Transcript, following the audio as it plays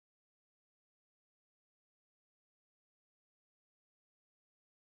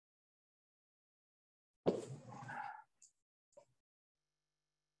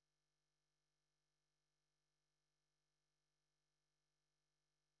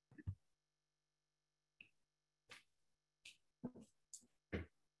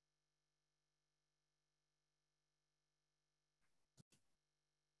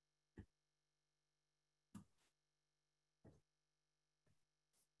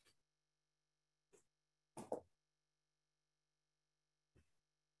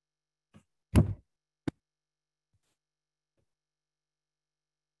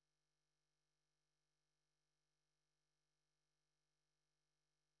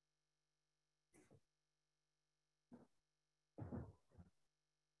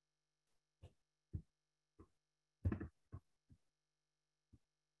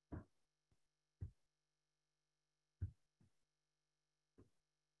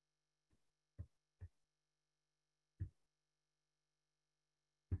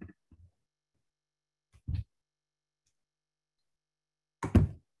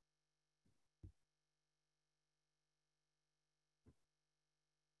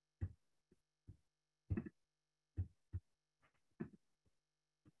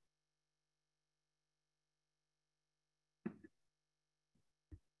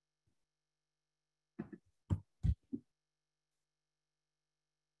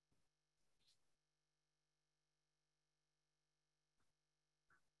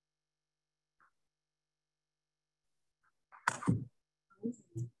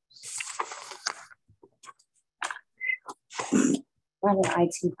I'm an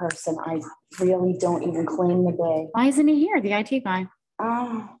IT person. I really don't even claim the day. Why isn't he here, the IT guy?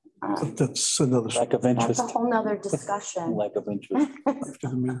 That's another. Lack of interest. That's a whole nother discussion. Lack of interest. After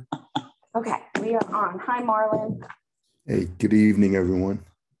the meeting. Okay, we are on. Hi, Marlon. Hey, good evening, everyone.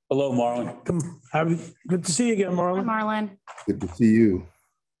 Hello, Marlon. Good to see you again, Hi, Marlon. Marlon. Good to see you.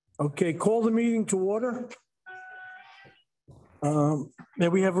 Okay, call the meeting to order. May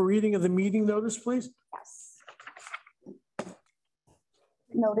we have a reading of the meeting notice, please? Yes.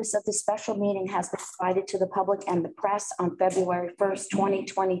 Notice of the special meeting has been provided to the public and the press on February 1st,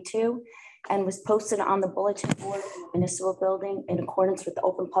 2022, and was posted on the bulletin board in the municipal building in accordance with the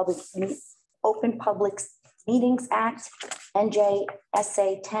Open Public Meetings Act,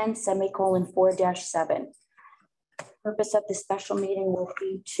 NJSA 10:4-7. Purpose of the special meeting will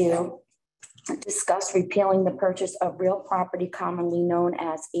be to discuss repealing the purchase of real property commonly known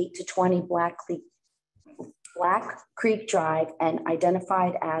as 8 to 20 Black Creek Drive and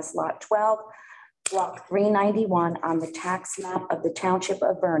identified as Lot 12, Block 391 on the tax map of the Township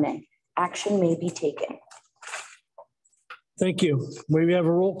of Vernon. Action may be taken. Thank you. May we have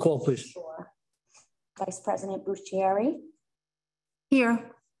a roll call, please? Sure. Vice President Buccieri,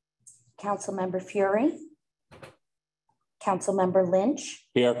 Here. Councilmember Fury, Councilmember Lynch,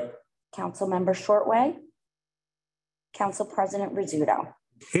 Here. Councilmember Shortway, Council President Rizzuto.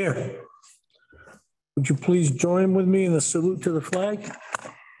 Here. Would you please join with me in the salute to the flag?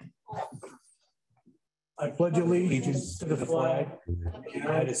 I pledge allegiance to the flag of the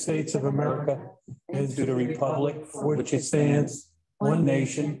United States of America and to the republic for which it stands, one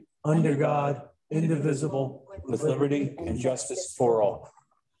nation, under God, indivisible, With liberty and justice for all.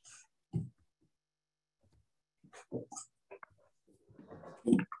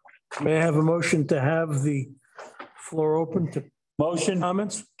 May I have a motion to have the floor open to Motion.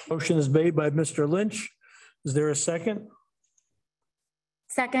 comments? Motion is made by Mr. Lynch. Is there a second?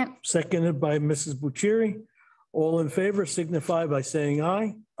 Second. Seconded by Mrs. Bucieri. All in favor signify by saying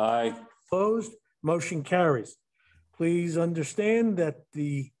aye. Aye. Opposed? Motion carries. Please understand that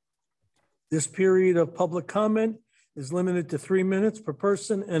this period of public comment is limited to 3 minutes per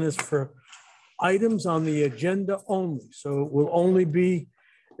person and is for items on the agenda only. So it will only be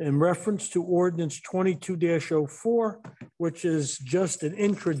in reference to ordinance 22-04, which is just an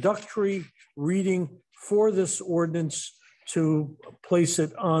introductory reading for this ordinance to place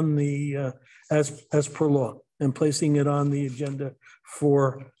it on the, as per law, and placing it on the agenda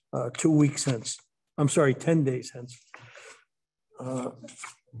for 2 weeks hence. I'm sorry, 10 days hence.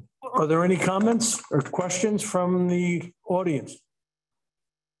 Are there any comments or questions from the audience?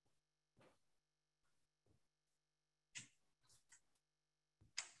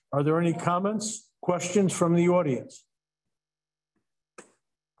 Are there any comments, questions from the audience?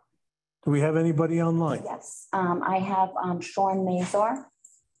 Do we have anybody online? Yes, I have Sean Mazar.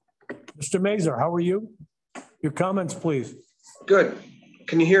 Mr. Mazur, how are you? Your comments, please. Good.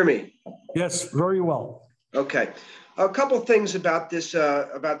 Can you hear me? Yes, very well. Okay. A couple of things about this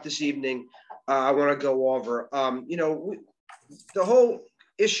evening I want to go over. The whole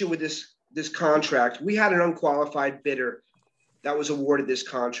issue with this contract, we had an unqualified bidder that was awarded this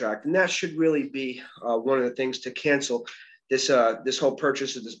contract, and that should really be one of the things to cancel this whole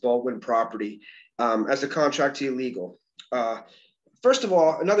purchase of this Baldwin property as a contract illegal. First of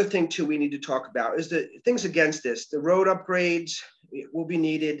all, another thing too we need to talk about is the things against this. The road upgrades will be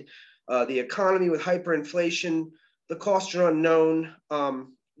needed. The economy with hyperinflation, the costs are unknown.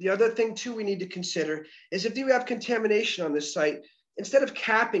 The other thing too we need to consider is if you have contamination on this site, instead of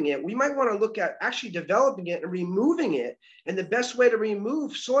capping it, we might want to look at actually developing it and removing it. And the best way to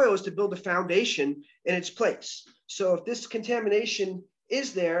remove soil is to build a foundation in its place. So if this contamination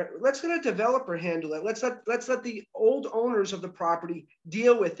is there, let's let a developer handle it. Let's let the old owners of the property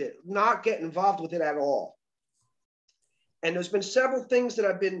deal with it, not get involved with it at all. And there's been several things that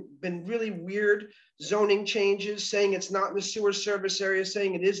have been really weird zoning changes, saying it's not in the sewer service area,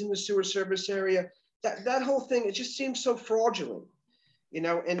 saying it is in the sewer service area. That whole thing, it just seems so fraudulent,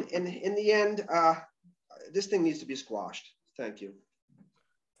 and in the end, this thing needs to be squashed. Thank you.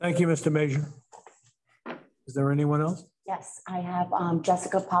 Thank you, Mr. Major. Is there anyone else? Yes, I have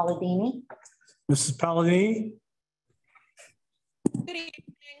Jessica Palladini. Mrs. Palladini? Good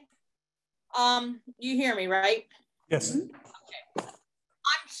evening. You hear me, right? Yes. Okay.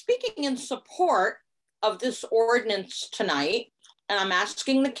 I'm speaking in support of this ordinance tonight, and I'm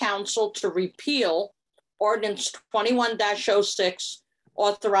asking the council to repeal ordinance 21-06,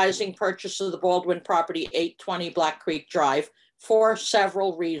 authorizing purchase of the Baldwin property 820 Black Creek Drive for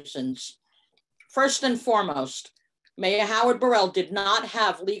several reasons. First and foremost, Mayor Howard Burrell did not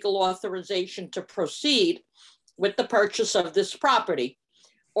have legal authorization to proceed with the purchase of this property.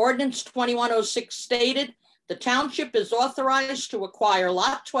 Ordinance 2106 stated, the township is authorized to acquire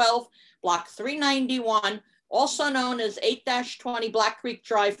Lot 12, Block 391, also known as 8-20 Black Creek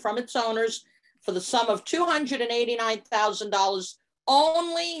Drive, from its owners for the sum of $289,000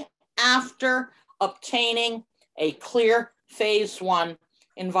 only after obtaining a clear Phase 1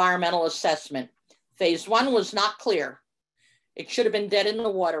 environmental assessment. Phase 1 was not clear. It should have been dead in the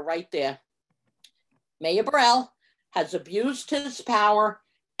water right there. Mayor Burrell has abused his power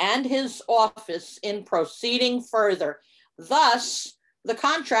and his office in proceeding further. Thus, the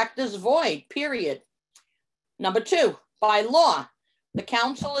contract is void, period. Number 2, by law, the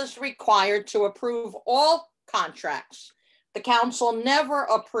council is required to approve all contracts. The council never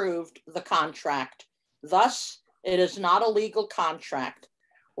approved the contract. Thus, it is not a legal contract.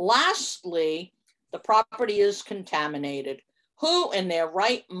 Lastly, the property is contaminated. Who in their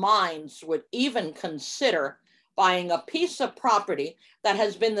right minds would even consider buying a piece of property that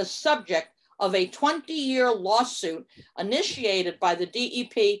has been the subject of a 20-year lawsuit initiated by the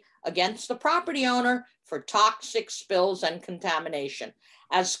DEP against the property owner for toxic spills and contamination?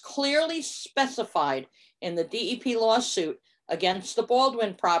 As clearly specified in the DEP lawsuit against the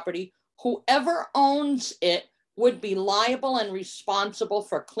Baldwin property, whoever owns it would be liable and responsible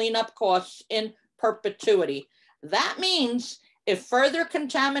for cleanup costs in perpetuity. That means if further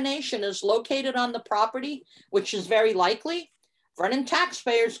contamination is located on the property, which is very likely, Vernon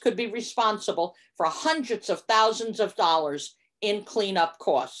taxpayers could be responsible for hundreds of thousands of dollars in cleanup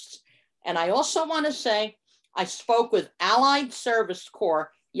costs. And I also want to say, I spoke with Allied Service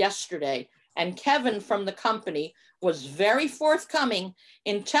Corps yesterday, and Kevin from the company was very forthcoming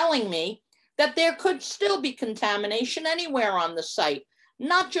in telling me that there could still be contamination anywhere on the site,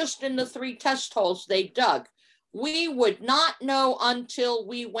 not just in the 3 test holes they dug. We would not know until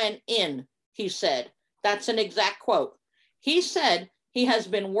we went in, he said. That's an exact quote. He said he has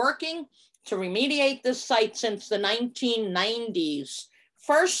been working to remediate this site since the 1990s,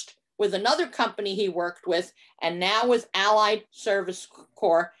 first with another company he worked with, and now with Allied Service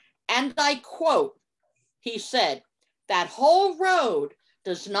Corps. And I quote, he said, that whole road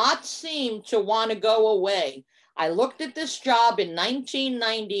does not seem to want to go away. I looked at this job in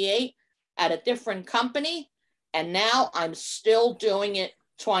 1998 at a different company, and now I'm still doing it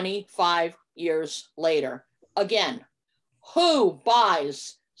 25 years later. Again, who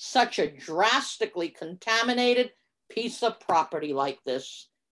buys such a drastically contaminated piece of property like this?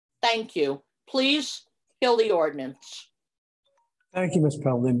 Thank you. Please kill the ordinance. Thank you, Ms.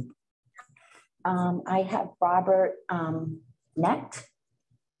 Peldon. I have Robert Necht.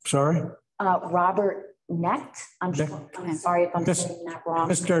 Sorry, Robert Necht. I'm sorry if I'm Yes. saying that wrong.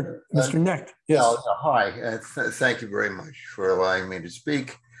 Mr. Necht. Yes. Hi, thank you very much for allowing me to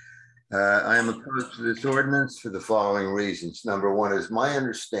speak. I am opposed to this ordinance for the following reasons. Number one is my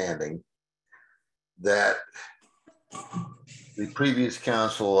understanding that the previous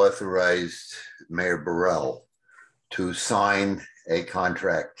council authorized Mayor Burrell to sign a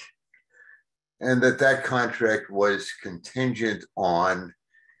contract, and that contract was contingent on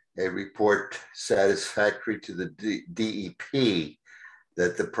a report satisfactory to the DEP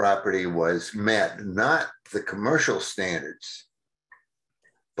that the property was met, not the commercial standards,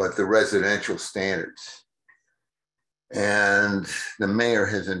 but the residential standards. And the mayor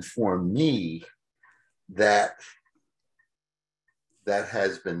has informed me that that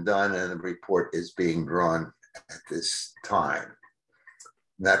has been done and the report is being drawn at this time.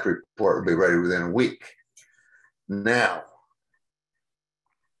 And that report will be ready within a week. Now,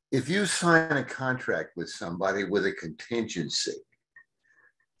 if you sign a contract with somebody with a contingency,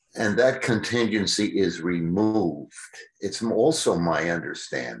 and that contingency is removed, it's also my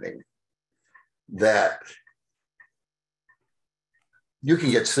understanding that you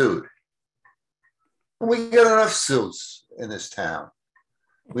can get sued. And we got enough suits in this town.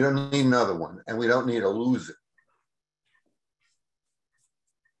 We don't need another one, and we don't need to lose it.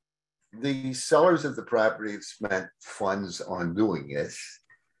 The sellers of the property have spent funds on doing this.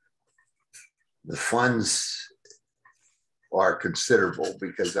 The funds are considerable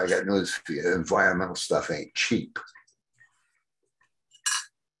because I got news for you, environmental stuff ain't cheap.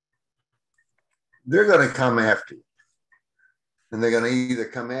 They're going to come after you. And they're going to either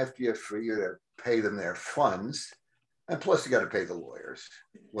come after you for you to pay them their funds, and plus you got to pay the lawyers.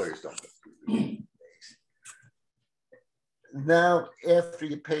 Lawyers don't pay. Now, after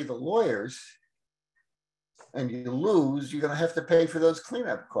you pay the lawyers and you lose, you're going to have to pay for those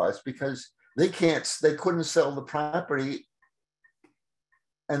cleanup costs because they couldn't sell the property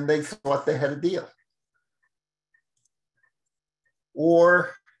and they thought they had a deal.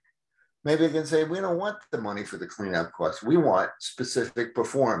 Or maybe they can say, we don't want the money for the cleanup costs. We want specific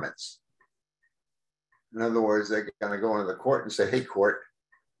performance. In other words, they're going to go into the court and say, hey, court,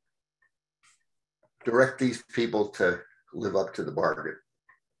 direct these people to live up to the bargain.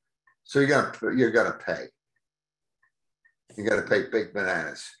 So you're gonna pay. You got to pay big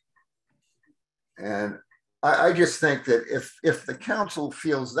bananas. And I just think that if the council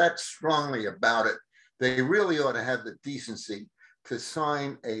feels that strongly about it, they really ought to have the decency to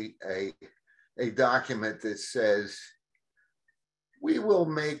sign a document that says, we will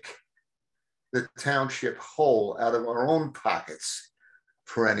make the township whole out of our own pockets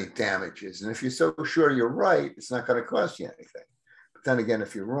for any damages. And if you're so sure you're right, it's not going to cost you anything. But then again,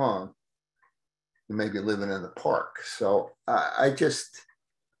 if you're wrong, you may be living in the park. So I'm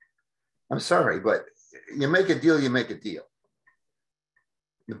sorry, but you make a deal, you make a deal.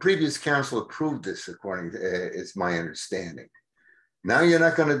 The previous council approved this, according to is my understanding. Now you're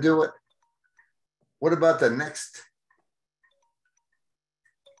not going to do it. What about the next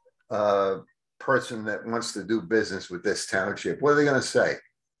person that wants to do business with this township? What are they going to say?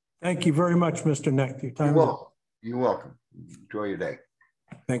 Thank you very much, Mr. Neck. Your time You're is welcome. You're welcome. Enjoy your day.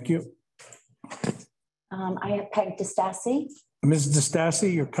 Thank you. I have Peg DeStassi. Ms.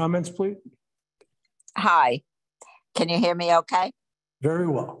 DeStassi, your comments, please. Hi, can you hear me okay? Very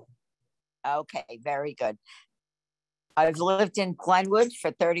well. Okay, very good. I've lived in Glenwood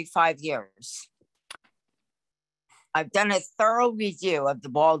for 35 years. I've done a thorough review of the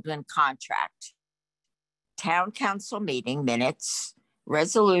Baldwin contract, town council meeting minutes,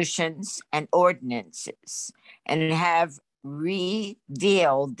 resolutions, and ordinances, and have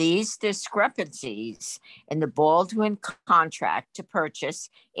revealed these discrepancies in the Baldwin contract to purchase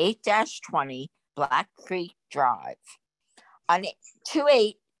 8-20 Black Creek Drive. On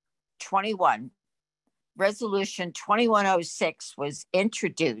 2/8/21, Resolution 2106 was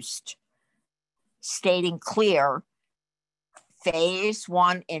introduced, stating clear Phase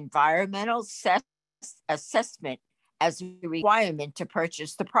 1 environmental assessment as a requirement to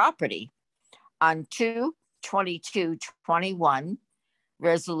purchase the property. On 2/22/21,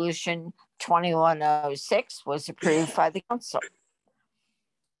 Resolution 2106 was approved by the council.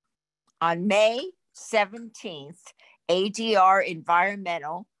 On May 17th, ADR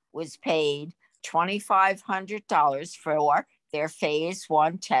Environmental was paid $2,500 for their Phase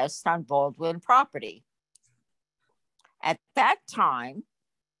 1 test on Baldwin property. At that time,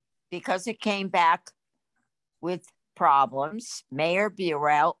 because it came back with problems, Mayor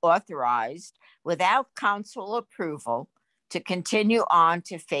Burrell authorized, without council approval, to continue on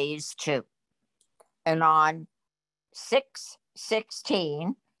to Phase 2. And on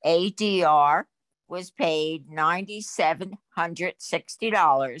 6/16, ADR was paid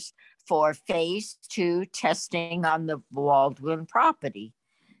 $9,760 for Phase 2 testing on the Baldwin property.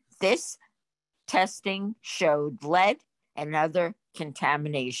 This testing showed lead and other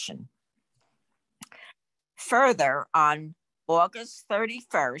contamination. Further, on August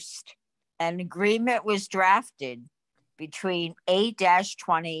 31st, an agreement was drafted between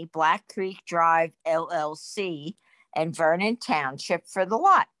 8-20 Black Creek Drive LLC and Vernon Township for the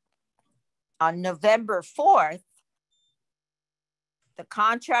lot. On November 4th, the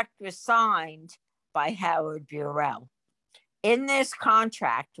contract was signed by Howard Burrell. In this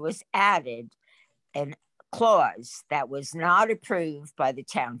contract was added a clause that was not approved by the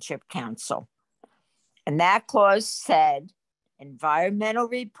Township Council. And that clause said, environmental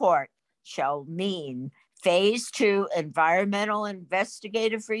report shall mean Phase 2 environmental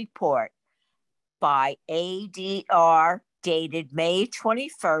investigative report by ADR dated May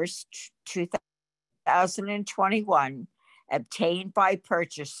 21st, 2021, obtained by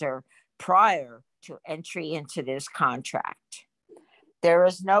purchaser prior to entry into this contract. There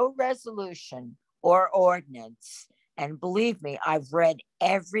is no resolution or ordinance, and believe me, I've read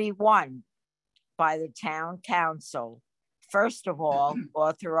every one by the town council. First of all,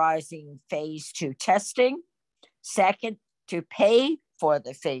 authorizing Phase 2 testing. Second, to pay for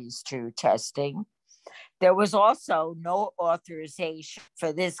the Phase 2 testing. There was also no authorization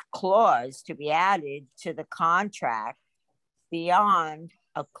for this clause to be added to the contract beyond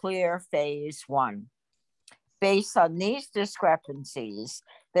a clear Phase 1. Based on these discrepancies,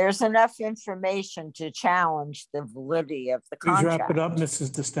 there's enough information to challenge the validity of the Please contract. wrap it up, Mrs.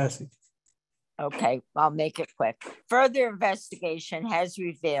 DeStassi. Okay, I'll make it quick. Further investigation has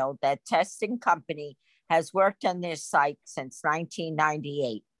revealed that testing company has worked on this site since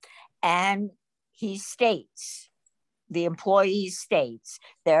 1998. And he states, the employee states,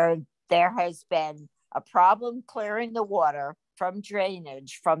 there has been a problem clearing the water from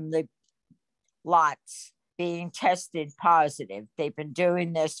drainage from the lots being tested positive. They've been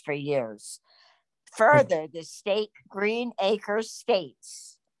doing this for years. Further, the state Green Acres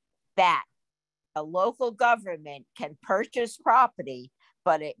states that a local government can purchase property,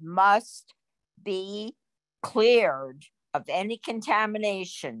 but it must be cleared of any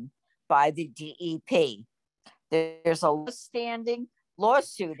contamination by the DEP. There's a standing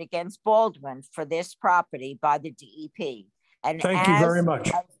lawsuit against Baldwin for this property by the DEP. And Thank you very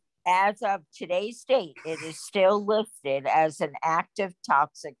much. As of today's date, it is still listed as an active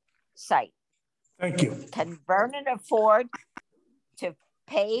toxic site. Thank you. Can Vernon afford to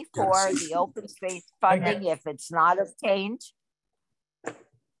pay for the open space funding if it's not obtained?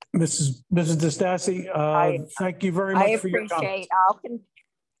 Mrs. DeStassi, thank you very much for your comments.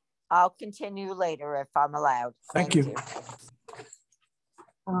 I'll continue later if I'm allowed. Thank you.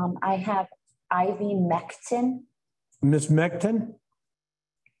 I have Ivy Mecton. Ms. Mecton?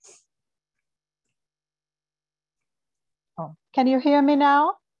 Oh, can you hear me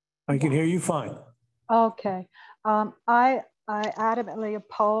now? I can hear you fine. Okay. I adamantly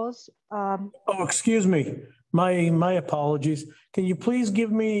oppose. Oh, excuse me. My apologies. Can you please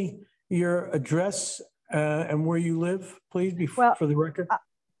give me your address and where you live, please, for the record?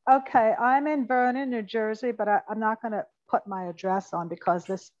 Okay, I'm in Vernon, New Jersey, but I'm not going to put my address on because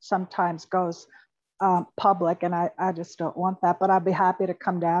this sometimes goes public, and I just don't want that. But I'd be happy to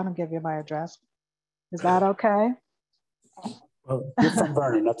come down and give you my address. Is that okay? Well, you're from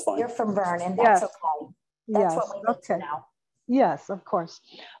Vernon, that's fine. You're from Vernon, that's Yes. okay. That's Yes. what we need to know. Yes, of course.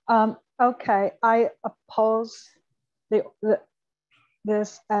 Okay, I oppose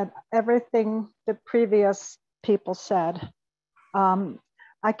this and everything the previous people said.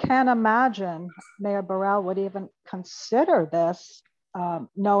 I can't imagine Mayor Burrell would even consider this,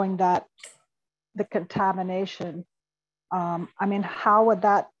 knowing that the contamination, I mean, how would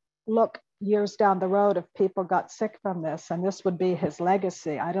that look years down the road if people got sick from this? And this would be his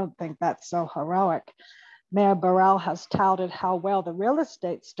legacy. I don't think that's so heroic. Mayor Burrell has touted how well the real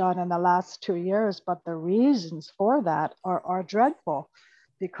estate's done in the last 2 years, but the reasons for that are dreadful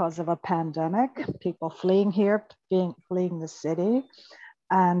because of a pandemic, people fleeing here, fleeing the city.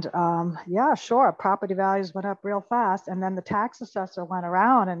 And yeah, sure, property values went up real fast. And then the tax assessor went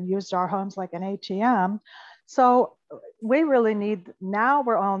around and used our homes like an ATM. So we really need, now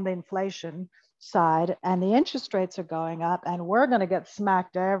we're on the inflation side and the interest rates are going up and we're going to get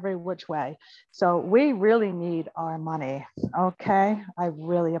smacked every which way. So we really need our money. Okay, I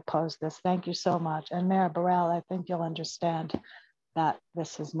really oppose this. Thank you so much. And Mayor Burrell, I think you'll understand that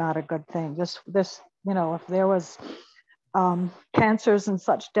this is not a good thing. This, you know, if there was cancers and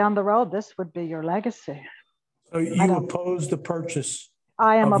such down the road, this would be your legacy. So you oppose the purchase?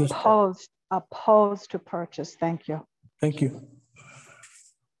 I am opposed to purchase. Thank you. Thank you.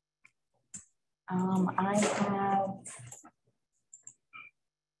 I have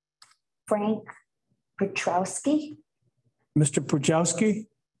Frank Petrowski. Mr. Petrowski?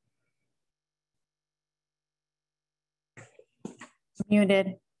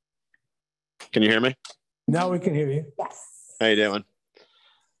 Muted. Can you hear me? Now we can hear you. Yes. How you doing?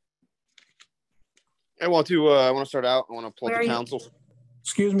 I want to start out. I want to applaud the council.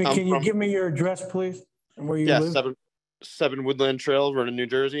 Excuse me, can you give me your address, please? And where you live? 7 Woodland Trail, Vernon, New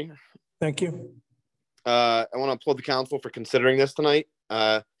Jersey. Thank you. I want to applaud the council for considering this tonight.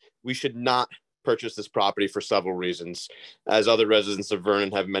 We should not purchase this property for several reasons, as other residents of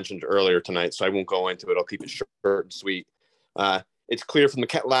Vernon have mentioned earlier tonight, so I won't go into it. I'll keep it short and sweet. It's clear from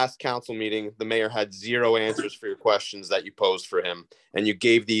the last council meeting, the mayor had 0 answers for your questions that you posed for him, and you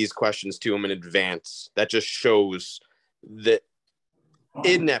gave these questions to him in advance. That just shows the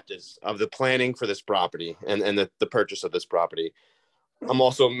ineptness of the planning for this property and the purchase of this property. I'm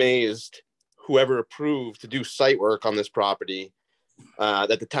also amazed whoever approved to do site work on this property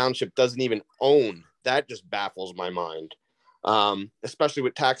that the township doesn't even own. That just baffles my mind, especially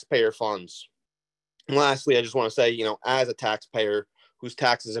with taxpayer funds. And lastly, I just want to say, you know, as a taxpayer whose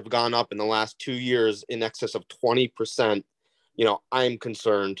taxes have gone up in the last 2 years in excess of 20%, you know, I'm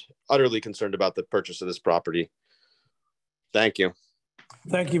concerned, utterly concerned about the purchase of this property. Thank you.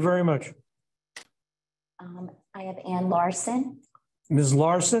 Thank you very much. I have Ann Larson. Ms.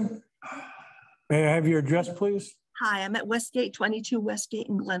 Larson, may I have your address, please? Hi, I'm at Westgate, 22 Westgate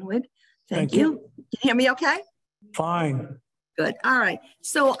in Glenwood. Thank you. Can you hear me okay? Fine. Good. All right.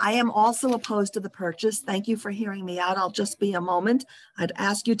 So I am also opposed to the purchase. Thank you for hearing me out. I'll just be a moment. I'd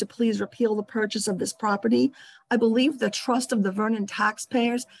ask you to please repeal the purchase of this property. I believe the trust of the Vernon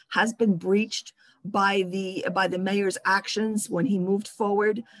taxpayers has been breached by the mayor's actions when he moved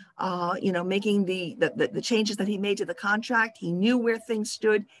forward, you know, making the changes that he made to the contract. He knew where things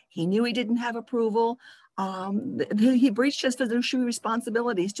stood. He knew he didn't have approval. He breached his fiduciary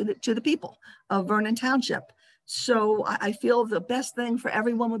responsibilities to the people of Vernon Township. So I feel the best thing for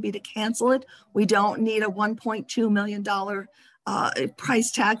everyone would be to cancel it. We don't need a $1.2 million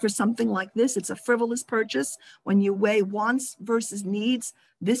price tag for something like this. It's a frivolous purchase. When you weigh wants versus needs,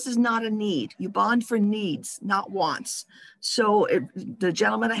 this is not a need. You bond for needs, not wants. So the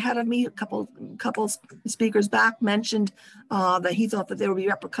gentleman ahead of me, a couple speakers back, mentioned that he thought that there would be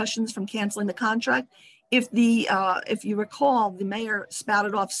repercussions from canceling the contract. If you recall, the mayor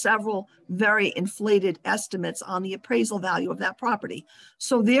spouted off several very inflated estimates on the appraisal value of that property.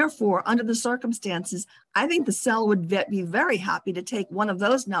 So therefore, under the circumstances, I think the seller would be very happy to take one of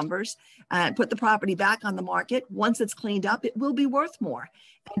those numbers and put the property back on the market. Once it's cleaned up, it will be worth more.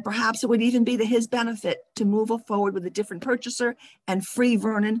 And perhaps it would even be to his benefit to move forward with a different purchaser and free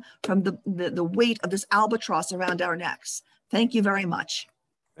Vernon from the weight of this albatross around our necks. Thank you very much.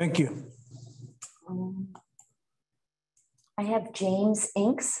 Thank you. I have James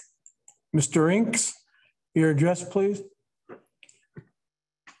Inks. Mr. Inks, your address, please.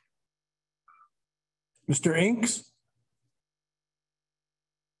 Mr. Inks?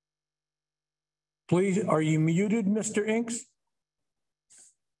 Please, are you muted, Mr. Inks?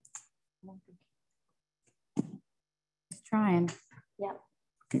 He's trying. Yeah.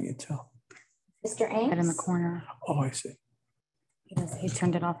 Can you tell? Mr. Inks? Right in the corner. Oh, I see. He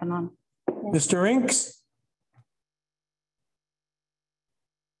turned it off and on. Mr. Inks?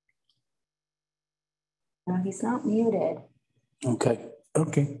 No, he's not muted. Okay.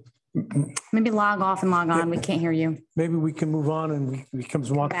 Okay. Maybe log off and log on. We can't hear you. Maybe we can move on and he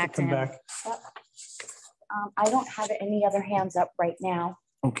comes wants to come back. Yep. I don't have any other hands up right now.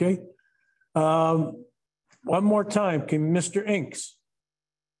 Okay. One more time, can Mr. Inks?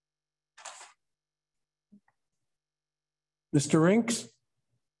 Mr. Inks?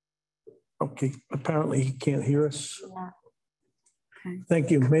 Okay, apparently he can't hear us. Yeah. Okay.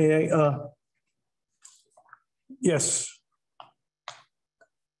 Thank you. May I, yes.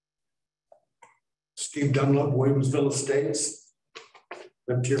 Steve Dunlop, Williamsville Estates.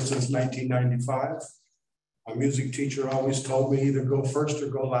 Lived here since 1995. My music teacher always told me either go first or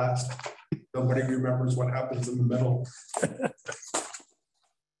go last. Nobody remembers what happens in the middle.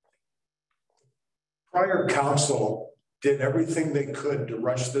 Prior council did everything they could to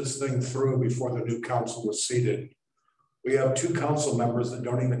rush this thing through before the new council was seated. We have two council members that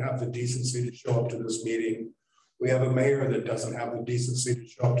don't even have the decency to show up to this meeting. We have a mayor that doesn't have the decency to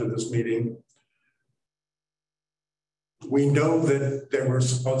show up to this meeting. We know that they were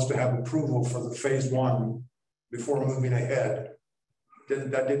supposed to have approval for the phase one before moving ahead.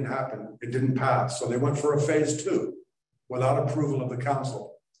 That didn't happen. It didn't pass. So they went for a phase two without approval of the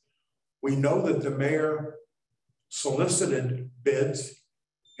council. We know that the mayor solicited bids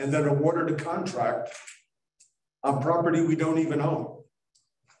and then awarded a contract on property we don't even own.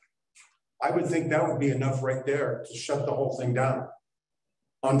 I would think that would be enough right there to shut the whole thing down.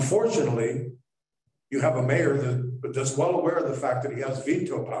 Unfortunately, you have a mayor that's well aware of the fact that he has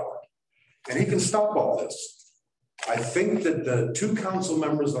veto power and he can stop all this. I think that the two council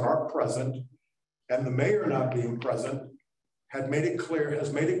members that aren't present and the mayor not being present has made it clear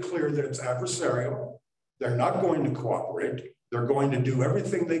that it's adversarial. They're not going to cooperate. They're going to do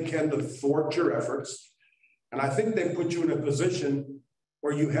everything they can to thwart your efforts. And I think they put you in a position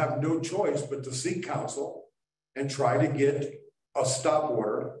where you have no choice but to seek counsel and try to get a stop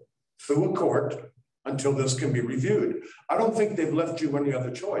order through a court until this can be reviewed. I don't think they've left you any other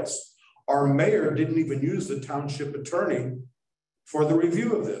choice. Our mayor didn't even use the township attorney for the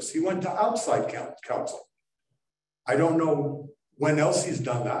review of this. He went to outside counsel. I don't know when else he's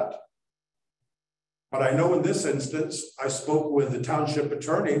done that. But I know in this instance, I spoke with the township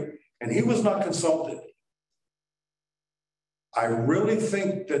attorney and he was not consulted. I really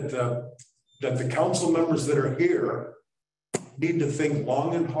think that the council members that are here need to think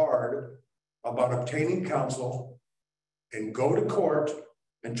long and hard about obtaining counsel and go to court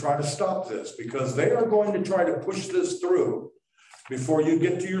and try to stop this, because they are going to try to push this through before you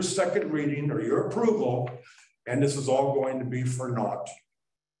get to your second reading or your approval, and this is all going to be for naught.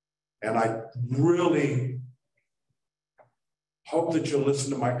 And I really hope that you'll listen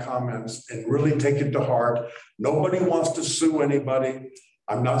to my comments and really take it to heart. Nobody wants to sue anybody.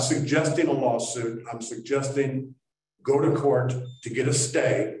 I'm not suggesting a lawsuit. I'm suggesting go to court to get a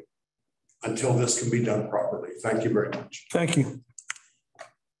stay until this can be done properly. Thank you very much. Thank you.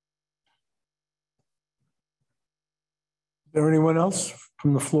 Is there anyone else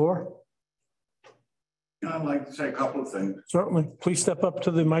from the floor? I'd like to say a couple of things. Certainly. Please step up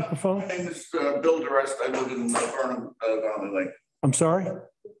to the microphone. My name is Bill DeRest. I live in Vernon Valley Lake. I'm sorry?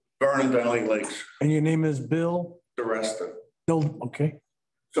 Vernon Valley Lakes, And your name is Bill? the rest of. Bill, okay.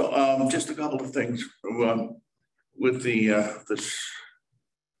 So just a couple of things. With the this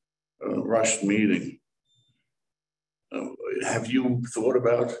rushed meeting. Have you thought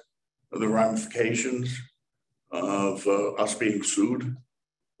about the ramifications of us being sued?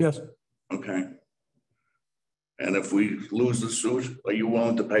 Yes. Okay. And if we lose the suit, are you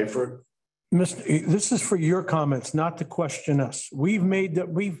willing to pay for it? Mr. This is for your comments, not to question us. We've made that,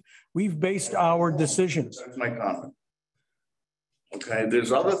 we've based our decisions. That's my comment. Okay,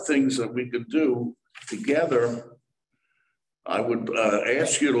 there's other things that we could do together. I would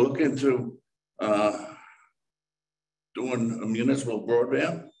ask you to look into doing a municipal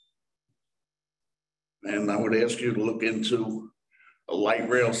broadband. And I would ask you to look into a light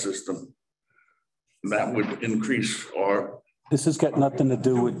rail system. That would increase our. This has got nothing to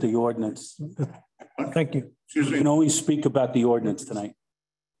do with the ordinance. Thank you. Excuse me. You can only speak about the ordinance tonight.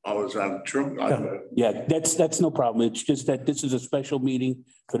 Oh, is that true? Yeah, that's no problem. It's just that this is a special meeting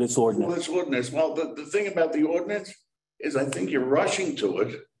for this Well, ordinance. this ordinance, well, the thing about the ordinance is I think you're rushing to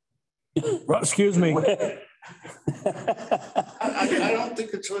it. Excuse me. I don't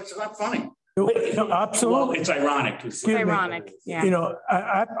think it's not funny. No, absolutely. Well, it's ironic. Excuse me. Ironic, yeah. You know,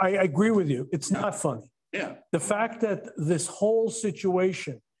 I agree with you. It's not funny. Yeah. The fact that this whole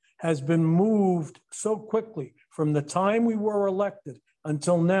situation has been moved so quickly from the time we were elected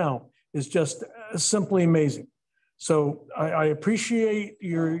until now is just simply amazing. So I appreciate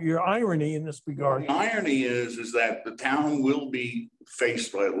your irony in this regard. The irony is that the town will be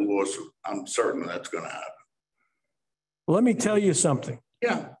faced by a lawsuit. I'm certain that's going to happen. Well, let me tell you something.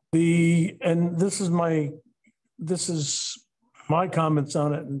 Yeah. And this is my comments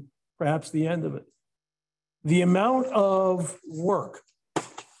on it and perhaps the end of it. The amount of work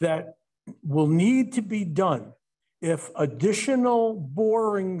that will need to be done if additional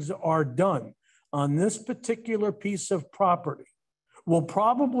borings are done on this particular piece of property will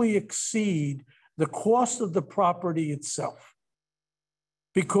probably exceed the cost of the property itself.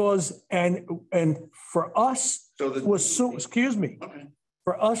 Because, and for us to assume, excuse me,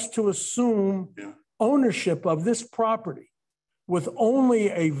 for us to assume ownership of this property with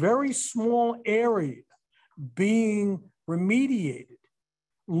only a very small area being remediated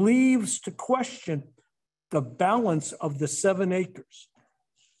leaves to question the balance of the 7 acres,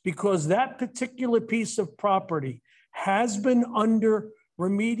 because that particular piece of property has been under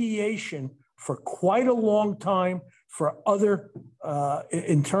remediation for quite a long time for other,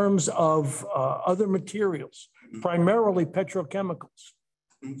 in terms of other materials, primarily petrochemicals.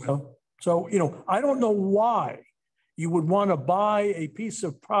 So, you know, I don't know why you would want to buy a piece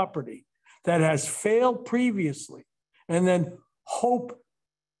of property that has failed previously and then hope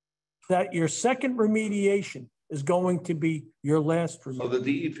that your second remediation is going to be your last remediation. So the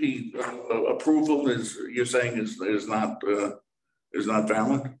DEP approval is, you're saying is not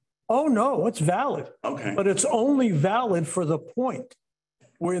valid? Oh, no, it's valid. Okay. But it's only valid for the point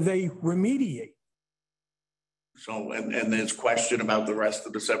where they remediate. So, and there's question about the rest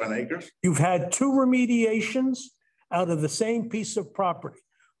of the 7 acres? You've had 2 remediations out of the same piece of property.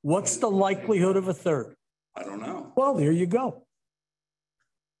 What's the likelihood of a third? I don't know. Well, there you go.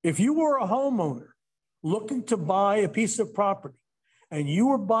 If you were a homeowner looking to buy a piece of property and you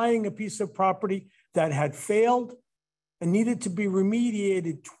were buying a piece of property that had failed and needed to be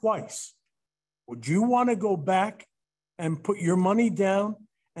remediated twice, would you want to go back and put your money down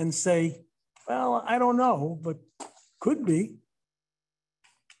and say, well, I don't know, but could be?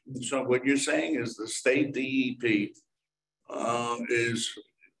 So what you're saying is the state DEP is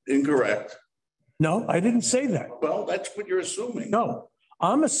incorrect. No, I didn't say that. Well, that's what you're assuming. No,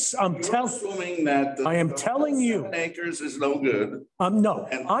 I'm assuming that I am telling you 7 acres is no good. No,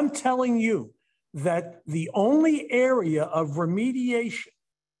 I'm telling you that the only area of remediation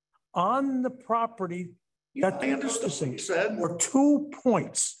on the property that I understood what you said. were 2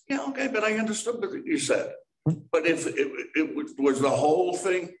 points. Yeah, okay, but I understood what you said. But if it was the whole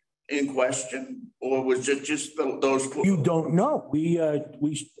thing in question, or was it just those? You don't know. We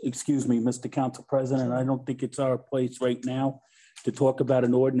excuse me, Mr. Council President, I don't think it's our place right now to talk about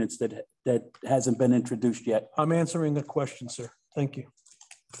an ordinance that hasn't been introduced yet. I'm answering the question, sir. Thank you.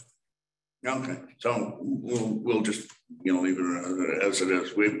 Okay, so we'll just, leave it as it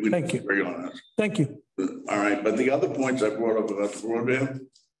is. We Thank you. Agree on this. Thank you. All right, but the other points I brought up about the broadband.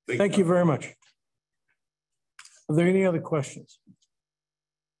 Thank you very much. Are there any other questions?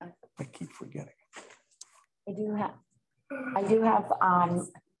 I keep forgetting. I do have,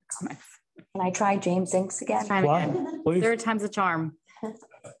 can I try James Inks again? Try it Why? again. Please. 3rd time's a charm.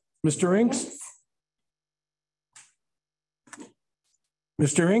 Mr. Inks?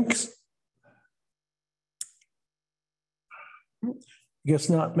 Mr. Inks? Guess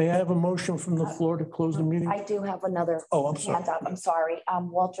not. May I have a motion from the floor to close the meeting? I do have another Oh, I'm sorry. hand up. I'm sorry.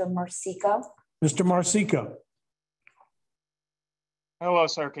 Walter Marsico. Mr. Marsico? Hello,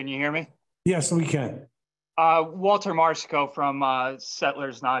 sir. Can you hear me? Yes, we can. Walter Marsico from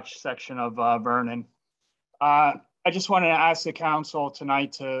Settlers Notch section of Vernon. I just wanted to ask the council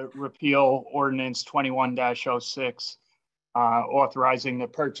tonight to repeal ordinance 21-06, authorizing the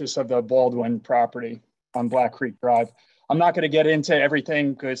purchase of the Baldwin property on Black Creek Drive. I'm not going to get into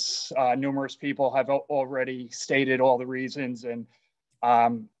everything because numerous people have already stated all the reasons, and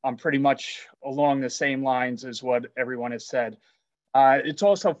I'm pretty much along the same lines as what everyone has said. It's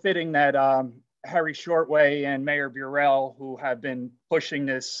also fitting that Harry Shortway and Mayor Burrell, who have been pushing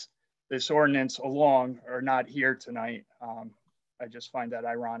this ordinance along, are not here tonight. I just find that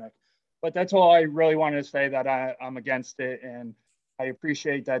ironic. But that's all I really wanted to say, that I'm against it. And I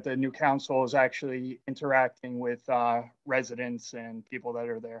appreciate that the new council is actually interacting with residents and people that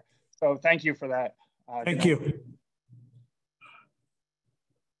are there. So thank you for that. Thank you.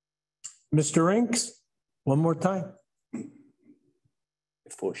 Mr. Inks, one more time.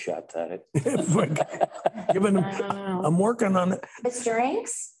 Four shots at it. Giving them, I'm working on it. Mr.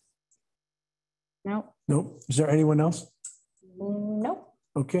 Inks? Nope. Nope. Is there anyone else? Nope.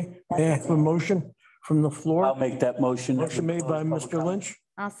 Okay. May I have a motion from the floor? I'll make that motion. Motion made by Mr. Lynch.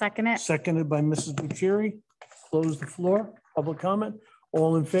 I'll second it. Seconded by Mrs. Bucieri. Close the floor. Public comment.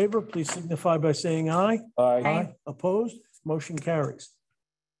 All in favor, please signify by saying aye. Aye. Aye. Opposed? Motion carries.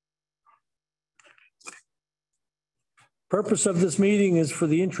 Purpose of this meeting is for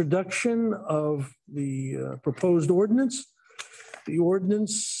the introduction of the proposed ordinance. The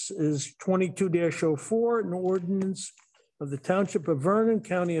ordinance is 22-04, an ordinance of the Township of Vernon,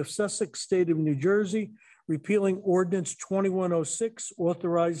 County of Sussex, State of New Jersey, repealing ordinance 2106,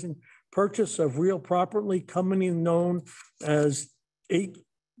 authorizing purchase of real property commonly known as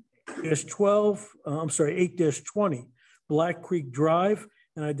 8-20 Black Creek Drive,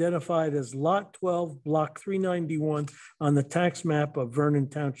 and identified as Lot 12, Block 391 on the tax map of Vernon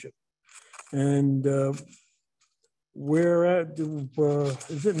Township. And is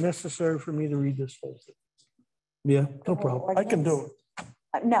it necessary for me to read this whole thing? Yeah, no problem. I can do it.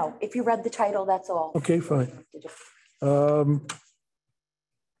 No, if you read the title, that's all. Okay, fine. You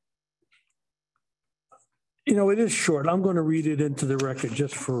know, it is short. I'm going to read it into the record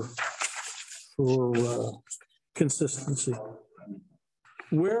just for consistency.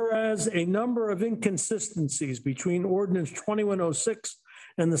 Whereas a number of inconsistencies between ordinance 2106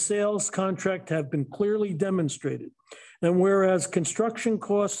 and the sales contract have been clearly demonstrated. And whereas construction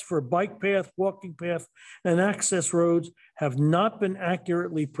costs for bike path, walking path, and access roads have not been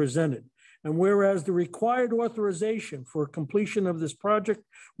accurately presented. And whereas the required authorization for completion of this project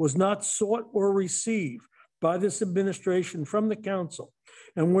was not sought or received by this administration from the council.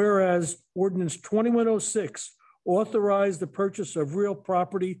 And whereas ordinance 2106 authorized the purchase of real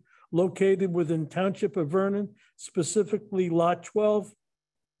property located within Township of Vernon, specifically Lot 12,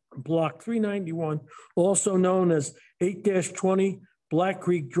 Block 391, also known as 8-20 Black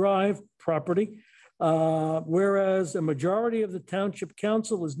Creek Drive property. Whereas a majority of the Township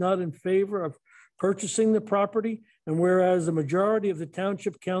Council is not in favor of purchasing the property, and whereas a majority of the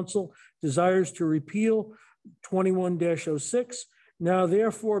Township Council desires to repeal 21-06, now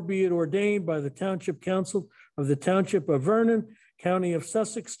therefore be it ordained by the Township Council of the Township of Vernon, County of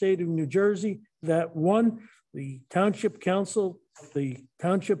Sussex, State of New Jersey, that one, the Township Council, the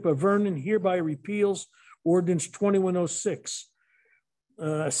Township of Vernon hereby repeals ordinance 2106.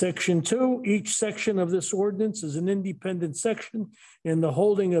 Section 2, each section of this ordinance is an independent section, and the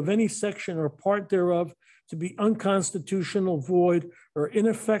holding of any section or part thereof to be unconstitutional, void, or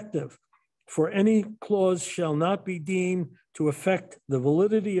ineffective for any clause shall not be deemed to affect the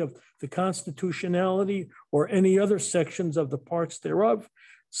validity of the constitutionality or any other sections of the parts thereof.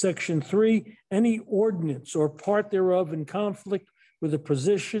 Section 3, any ordinance or part thereof in conflict with the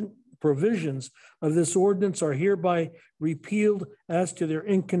provisions of this ordinance are hereby repealed as to their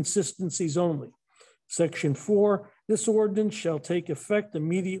inconsistencies only. Section 4, this ordinance shall take effect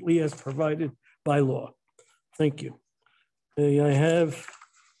immediately as provided by law. Thank you. May I have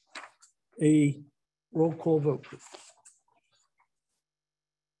a roll call vote, please?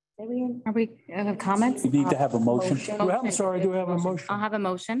 Are we have comments? You need to have a motion. I'm sorry, do we have a motion? I'll have a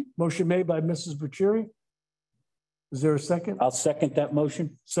motion. Motion made by Mrs. Bucieri. Is there a second? I'll second that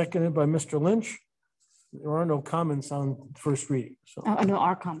motion. Seconded by Mr. Lynch. There are no comments on first reading. So. Oh, no,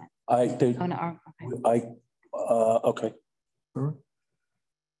 our comment. I did. Oh, no, okay. Okay. I'm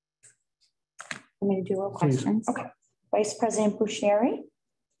going to do a questions. Okay. Vice President Bucieri?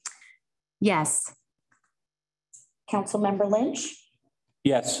 Yes. Councilmember Lynch,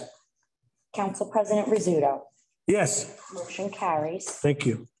 Yes. Council President Rizzuto. Yes, Motion carries. thank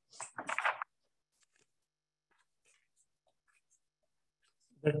you.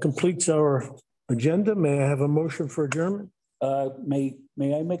 That completes our agenda. May I have a motion for adjournment? May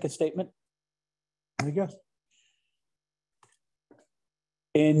I make a statement? I guess.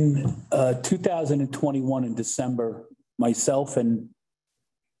 In 2021 in December, myself and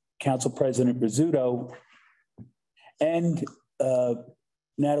Council President Rizzuto and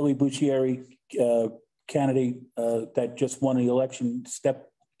Natalie Buccieri, candidate that just won the election, stepped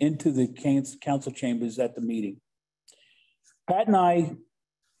into the council chambers at the meeting. Pat and I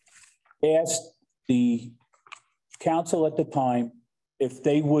asked the council at the time if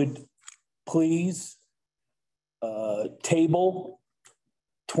they would please table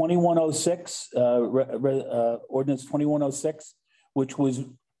 2106, ordinance 2106, which was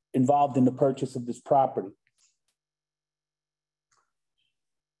involved in the purchase of this property.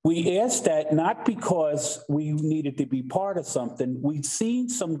 We asked that not because we needed to be part of something. We'd seen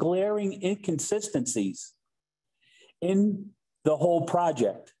some glaring inconsistencies in the whole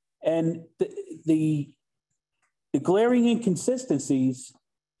project. And the glaring inconsistencies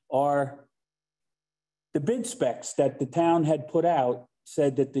are the bid specs that the town had put out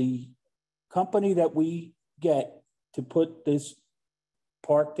said that the company that we get to put this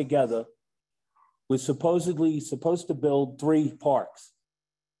park together was supposed to build 3 parks.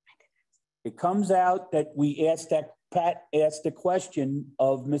 It comes out that Pat asked a question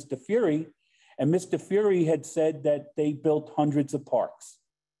of Mr. Fury, and Mr. Fury had said that they built hundreds of parks.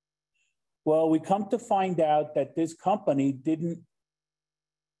 Well, we come to find out that this company didn't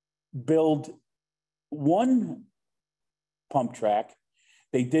build 1 pump track.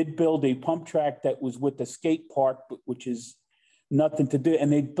 They did build a pump track that was with the skate park, which is nothing to do,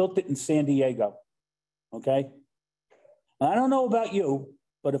 and they built it in San Diego, okay? I don't know about you,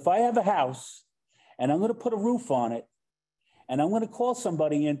 but if I have a house and I'm gonna put a roof on it, and I'm gonna call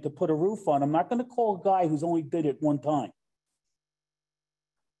somebody in to put a roof on, I'm not gonna call a guy who's only did it 1 time.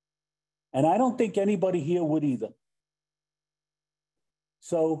 And I don't think anybody here would either.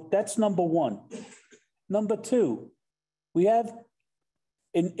 So that's number 1. Number 2, we have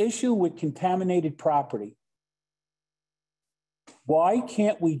an issue with contaminated property. Why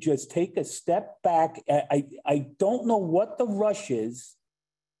can't we just take a step back? I don't know what the rush is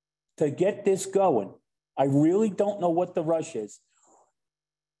to get this going. I really don't know what the rush is.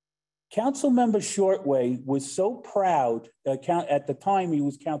 Councilmember Shortway was so proud, at the time he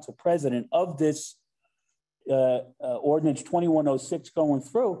was council president, of this ordinance 2106 going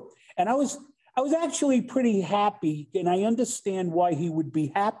through. And I was actually pretty happy, and I understand why he would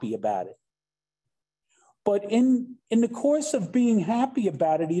be happy about it. But in the course of being happy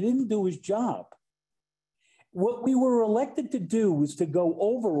about it, he didn't do his job. What we were elected to do was to go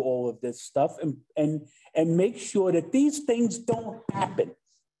over all of this stuff and make sure that these things don't happen.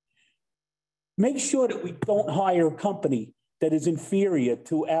 Make sure that we don't hire a company that is inferior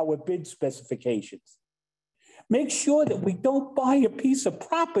to our bid specifications. Make sure that we don't buy a piece of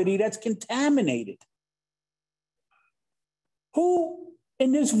property that's contaminated. Who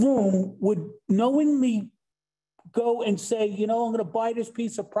in this room would knowingly go and say, you know, I'm going to buy this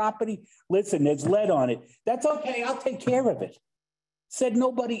piece of property. Listen, there's lead on it. That's okay. I'll take care of it. Said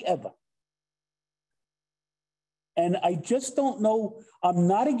nobody ever. And I just don't know. I'm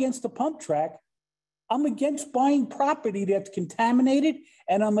not against the pump track. I'm against buying property that's contaminated,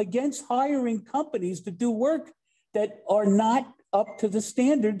 and I'm against hiring companies to do work that are not up to the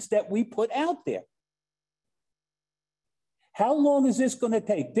standards that we put out there. How long is this going to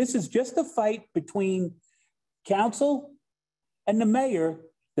take? This is just a fight between council and the mayor.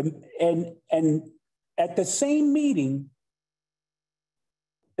 And at the same meeting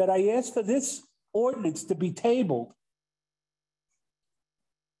that I asked for this ordinance to be tabled,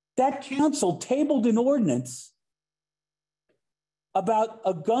 that council tabled an ordinance about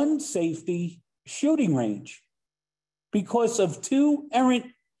a gun safety shooting range because of 2 errant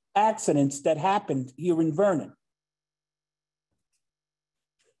accidents that happened here in Vernon.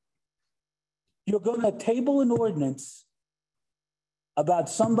 You're going to table an ordinance about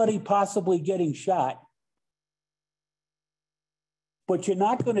somebody possibly getting shot, but you're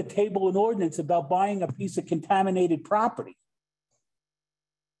not going to table an ordinance about buying a piece of contaminated property.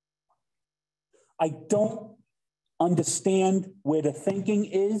 I don't understand where the thinking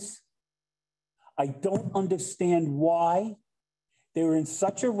is. I don't understand why they're in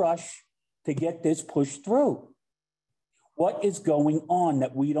such a rush to get this pushed through. What is going on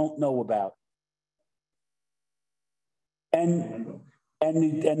that we don't know about? And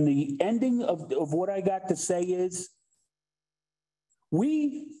And the ending of what I got to say is,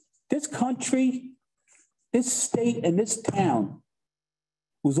 this country, this state, and this town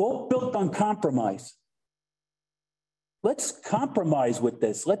was all built on compromise. Let's compromise with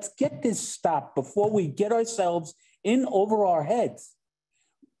this. Let's get this stopped before we get ourselves in over our heads.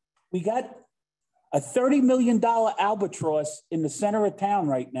 We got a $30 million albatross in the center of town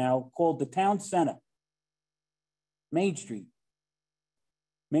right now called the town center. Main Street.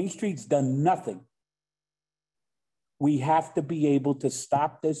 Main Street's done nothing. We have to be able to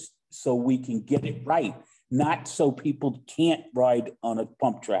stop this so we can get it right, not so people can't ride on a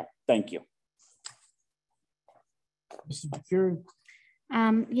pump track. Thank you. Mrs. Bucieri?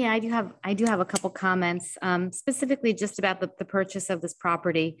 Yeah, I do have a couple comments, specifically just about the purchase of this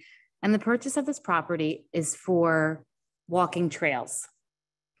property. And the purchase of this property is for walking trails.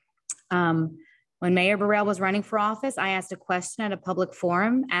 When Mayor Burrell was running for office, I asked a question at a public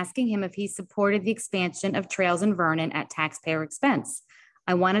forum asking him if he supported the expansion of trails in Vernon at taxpayer expense.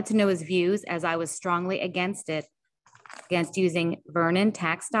 I wanted to know his views, as I was strongly against using Vernon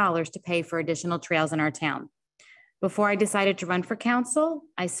tax dollars to pay for additional trails in our town. Before I decided to run for council,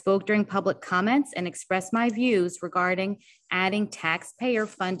 I spoke during public comments and expressed my views regarding adding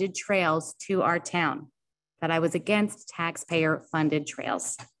taxpayer-funded trails to our town, that I was against taxpayer-funded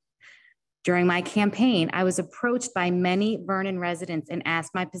trails. During my campaign, I was approached by many Vernon residents and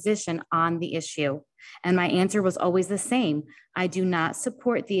asked my position on the issue. And my answer was always the same. I do not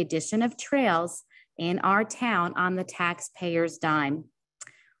support the addition of trails in our town on the taxpayer's dime.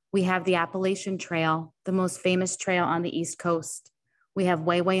 We have the Appalachian Trail, the most famous trail on the East Coast. We have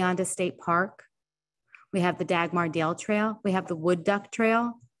Way onto State Park. We have the Dagmar Dale Trail. We have the Wood Duck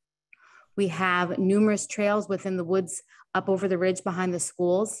Trail. We have numerous trails within the woods up over the ridge behind the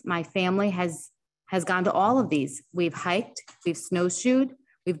schools. My family has gone to all of these. We've hiked, we've snowshoed,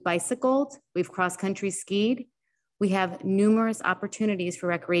 we've bicycled, we've cross-country skied. We have numerous opportunities for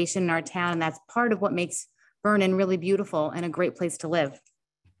recreation in our town, and that's part of what makes Vernon really beautiful and a great place to live.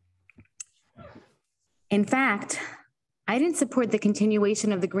 In fact, I didn't support the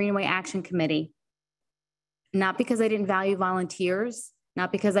continuation of the Greenway Action Committee, not because I didn't value volunteers,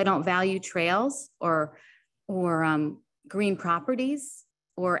 not because I don't value trails or green properties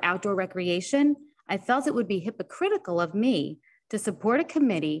or outdoor recreation. I felt it would be hypocritical of me to support a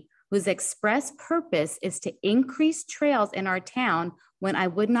committee whose express purpose is to increase trails in our town when I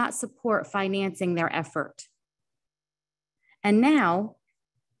would not support financing their effort. And now,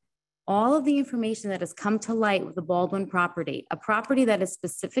 all of the information that has come to light with the Baldwin property, a property that is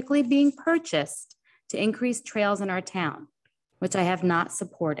specifically being purchased to increase trails in our town, which I have not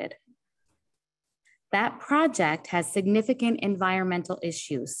supported. That project has significant environmental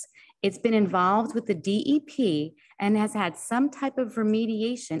issues. It's been involved with the DEP and has had some type of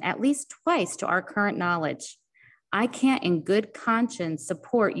remediation at least twice to our current knowledge. I can't in good conscience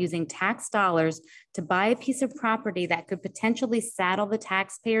support using tax dollars to buy a piece of property that could potentially saddle the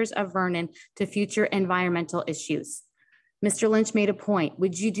taxpayers of Vernon to future environmental issues. Mr. Lynch made a point.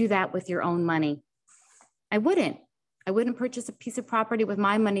 Would you do that with your own money? I wouldn't. I wouldn't purchase a piece of property with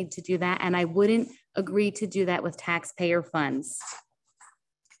my money to do that, and I wouldn't agree to do that with taxpayer funds.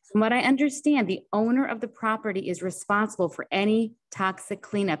 From what I understand, the owner of the property is responsible for any toxic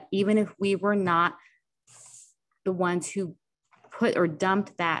cleanup, even if we were not the ones who put or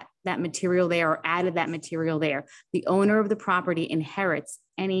dumped that material there or added that material there. The owner of the property inherits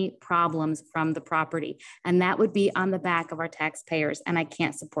any problems from the property, and that would be on the back of our taxpayers, and I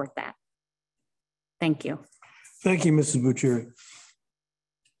can't support that. Thank you. Thank you, Mrs. Bucieri.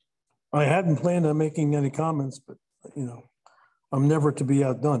 I hadn't planned on making any comments, but you know, I'm never to be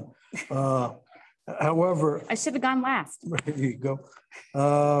outdone. However, I should have gone last. There you go.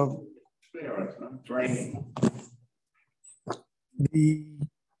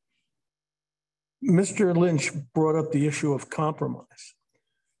 Mr. Lynch brought up the issue of compromise.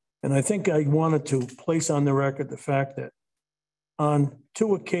 And I think I wanted to place on the record the fact that on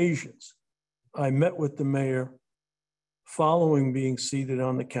 2 occasions, I met with the mayor following being seated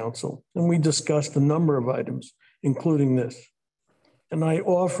on the council, and we discussed a number of items, including this. And I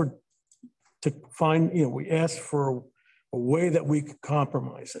offered to find, you know, we asked for a way that we could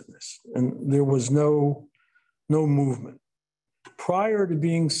compromise in this, and there was no movement. Prior to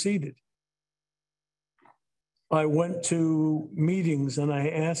being seated, I went to meetings and I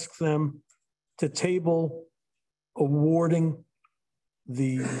asked them to table awarding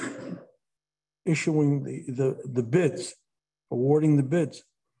issuing the bids, awarding the bids.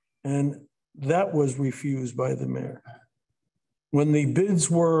 And that was refused by the mayor. When the bids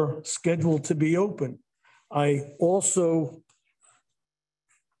were scheduled to be open, I also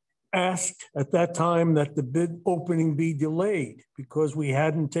asked at that time that the bid opening be delayed because we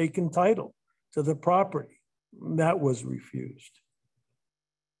hadn't taken title to the property. That was refused.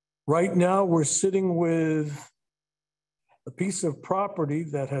 Right now, we're sitting with a piece of property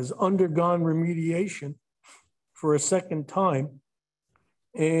that has undergone remediation for a second time,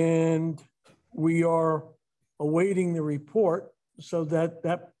 and we are awaiting the report so that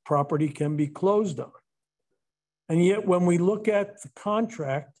that property can be closed on. And yet, when we look at the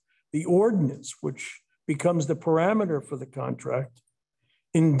contract, the ordinance, which becomes the parameter for the contract,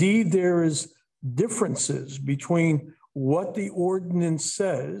 indeed, there is differences between what the ordinance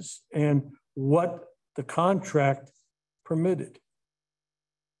says and what the contract permitted.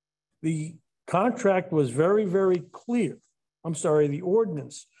 The contract was very, very clear. I'm sorry, the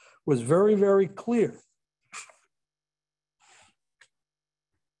ordinance was very, very clear.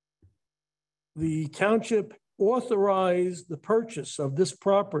 The township authorized the purchase of this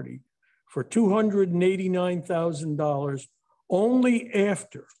property for $289,000 only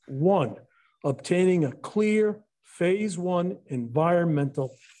after, one, obtaining a clear phase one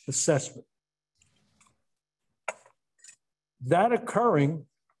environmental assessment. That occurring,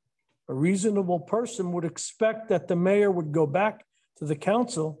 a reasonable person would expect that the mayor would go back to the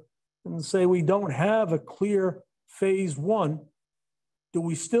council and say, we don't have a clear phase one. Do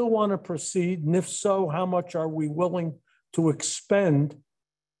we still want to proceed? And if so, how much are we willing to expend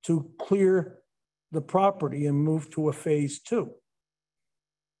to clear the property and move to a phase two?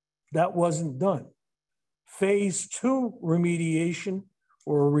 That wasn't done. Phase two remediation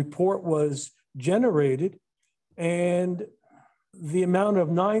or a report was generated, and the amount of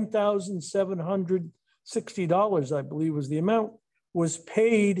 $9,760, I believe was the amount, was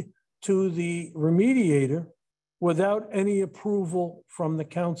paid to the remediator without any approval from the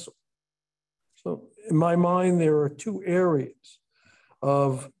council. So in my mind, there are two areas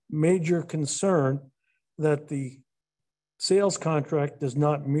of major concern that the sales contract does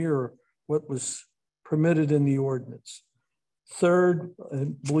not mirror what was permitted in the ordinance. Third, I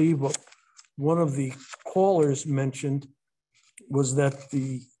believe what one of the callers mentioned was that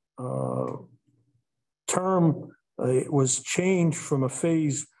the term was changed from a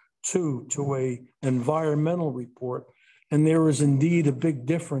phase two to a environmental report. And there is indeed a big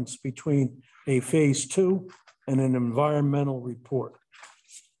difference between a phase two and an environmental report.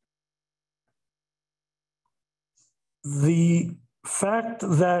 The fact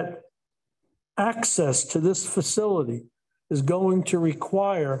that access to this facility is going to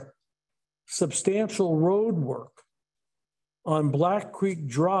require substantial road work on Black Creek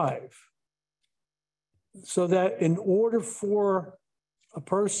Drive, so that in order for a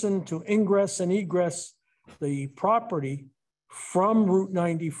person to ingress and egress the property from Route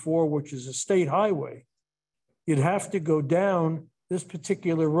 94, which is a state highway, you'd have to go down this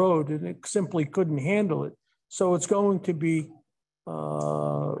particular road, and it simply couldn't handle it. So it's going to be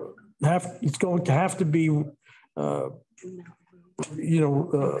have to be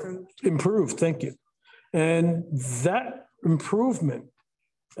improved. Thank you. And that improvement,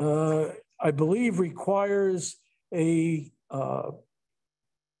 I believe, requires a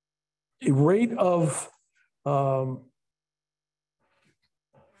rate of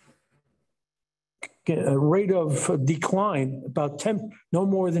decline about no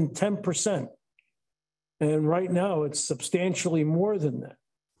more than 10%. And right now it's substantially more than that.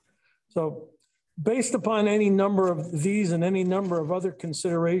 So based upon any number of these and any number of other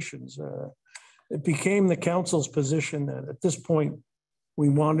considerations, it became the council's position that at this point, we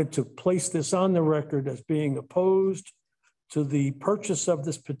wanted to place this on the record as being opposed to the purchase of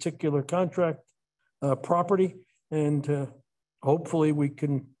this particular contract property, and hopefully we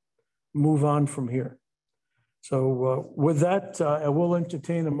can move on from here. So with that, I will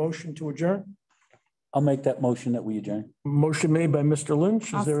entertain a motion to adjourn. I'll make that motion that we adjourn. Motion made by Mr.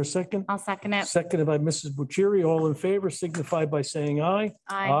 Lynch. Is there a second? I'll second it. Seconded by Mrs. Bucieri. All in favor signify by saying aye.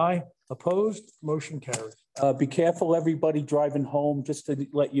 Aye. Aye. Opposed? Motion carries. Be careful, everybody driving home. Just to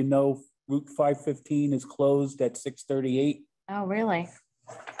let you know, Route 515 is closed at 6:38. Oh, really?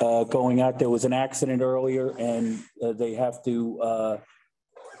 Going out, there was an accident earlier, and they have to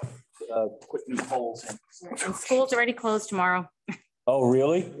put new poles in. And school's already closed tomorrow. Oh,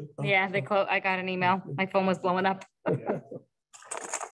 really? Yeah, I got an email. My phone was blowing up.